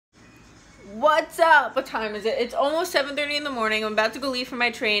What's up? What time is it? It's almost 7:30 in the morning. I'm about to go leave for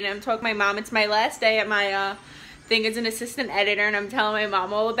my train. I'm talking to my mom. It's my last day at my thing as an assistant editor, and I'm telling my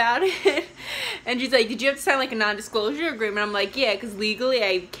mom all about it. And she's like, did you have to sign like a non-disclosure agreement? I'm like, yeah, because legally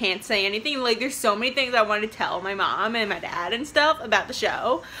I can't say anything. Like, there's so many things I want to tell my mom and my dad and stuff about the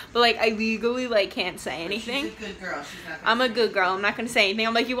show, but like I legally like can't say anything. She's a good girl. She's not I'm a good girl. I'm not gonna say anything.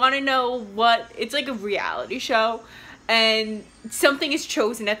 I'm like, you want to know what? It's like a reality show, and something is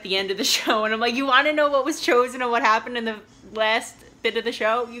chosen at the end of the show, and I'm like, you want to know what was chosen and what happened in the last bit of the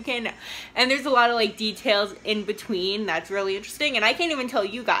show? You can know. And there's a lot of like details in between that's really interesting, and I can't even tell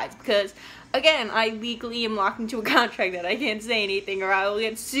you guys because again, I legally am locked into a contract that I can't say anything or I will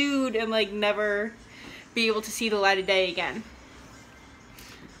get sued and like never be able to see the light of day again.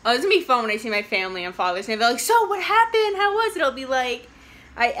 Oh, it's gonna be fun when I see my family on Father's Day. They're like, so what happened? How was it? I'll be like,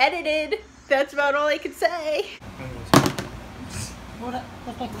 I edited. That's about all I could say. Well,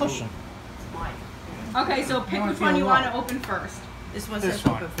 that's my cushion. Okay, so pick which one you want to open first. This one This says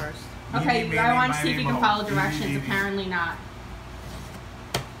one. open first. Okay, I want to see if you can follow directions. Apparently not.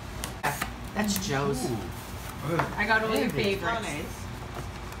 That's Joe's. I got all your favorites.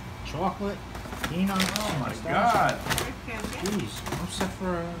 Chocolate, peanut. Oh my God. Jeez, I'm set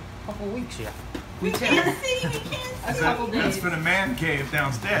for a couple of weeks here. We can't see. We can't A see. couple That's days. for the man cave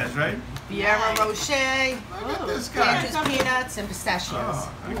downstairs, right? Pierre Rocher. Look at this guy. Just peanuts and pistachios.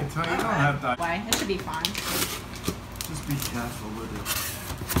 Oh, I can tell you don't have that. Why? It should be fine. Just be careful with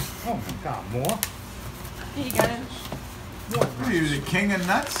it. Oh my God, more? Here you go. What are you, the king of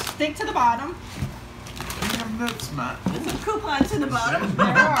nuts? Stick to the bottom. King of nuts, man. There's some coupons in the bottom. There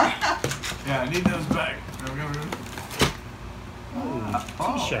are. Yeah, I need those back.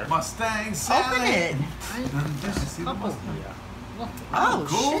 T-shirt. Mustang Sally. Open it. See the Couple Mustang? here. Look. Oh,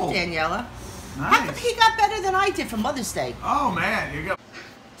 Cool. shit, Daniela. How come Nice. he got better than I did for Mother's Day? Oh man, you got.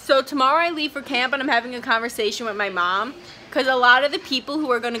 So tomorrow I leave for camp and I'm having a conversation with my mom because a lot of the people who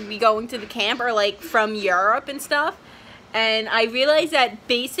are going to be going to the camp are like from Europe and stuff, and I realized that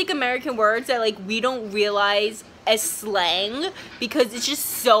basic American words that like we don't realize as slang because it's just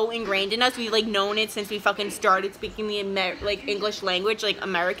so ingrained in us. We've like known it since we fucking started speaking the like English language, like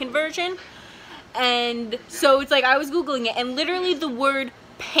American version. And so it's like I was Googling it, and literally the word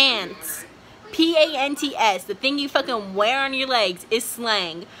pants, P-A-N-T-S, the thing you fucking wear on your legs, is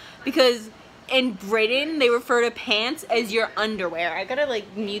slang. Because in Britain, they refer to pants as your underwear. I gotta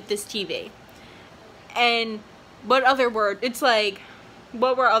like mute this TV. And what other word? It's like,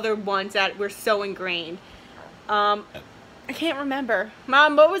 what were other ones that were so ingrained? I can't remember.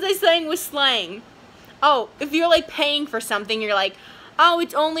 Mom, what was I saying was slang? Oh, if you're like paying for something, you're like, oh,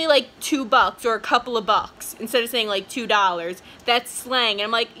 it's only like $2 or a couple of bucks instead of saying like $2. That's slang. And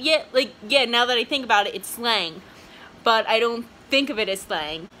I'm like, yeah, now that I think about it, it's slang. But I don't think of it as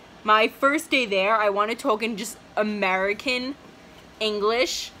slang. My first day there, I want to talk in just American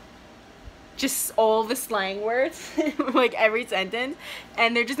English. Just all the slang words, like every sentence.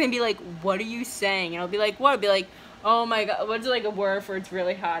 And they're just going to be like, what are you saying? And I'll be like, what? I'll be like, oh my God, what's like a word for it's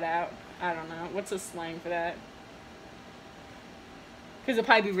really hot out? I don't know. What's a slang for that? Because it'll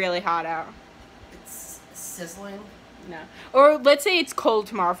probably be really hot out. It's sizzling. No. Or let's say it's cold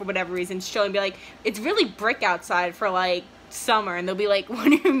tomorrow for whatever reason. She'll be like, it's really brick outside for like summer. And they'll be like, what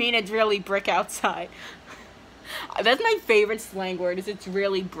do you mean it's really brick outside? That's my favorite slang word, is it's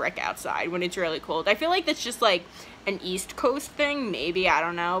really brick outside when it's really cold. I feel like that's just like an East Coast thing. Maybe, I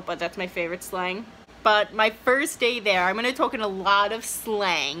don't know. But that's my favorite slang. But my first day there, I'm going to talk in a lot of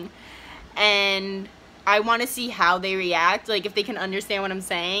slang. And I want to see how they react, like if they can understand what I'm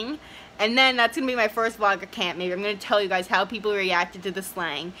saying. And then that's going to be my first vlog at camp. Maybe I'm going to tell you guys how people reacted to the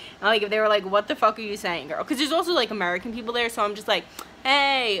slang. And like if they were like, what the fuck are you saying, girl? Because there's also like American people there, so I'm just like,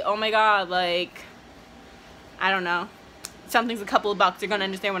 hey, oh my God, like, I don't know. Something's a couple of bucks, they're going to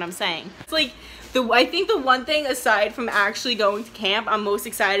understand what I'm saying. It's like, I think the one thing aside from actually going to camp I'm most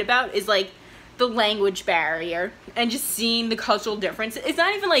excited about is like the language barrier and just seeing the cultural difference. It's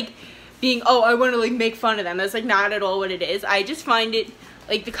not even like being, oh, I want to like make fun of them. That's like not at all what it is. I just find it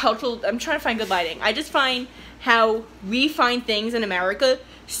like the cultural, I'm trying to find good lighting. I just find how we find things in America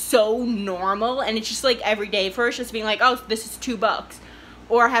so normal, and it's just like every day for us, just being like, oh, this is $2,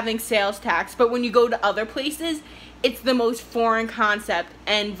 or having sales tax. But when you go to other places, it's the most foreign concept,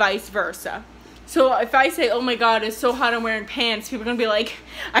 and vice versa. So if I say, oh my God, it's so hot I'm wearing pants, people are going to be like,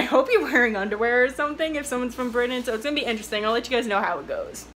 I hope you're wearing underwear or something if someone's from Britain. So it's going to be interesting. I'll let you guys know how it goes.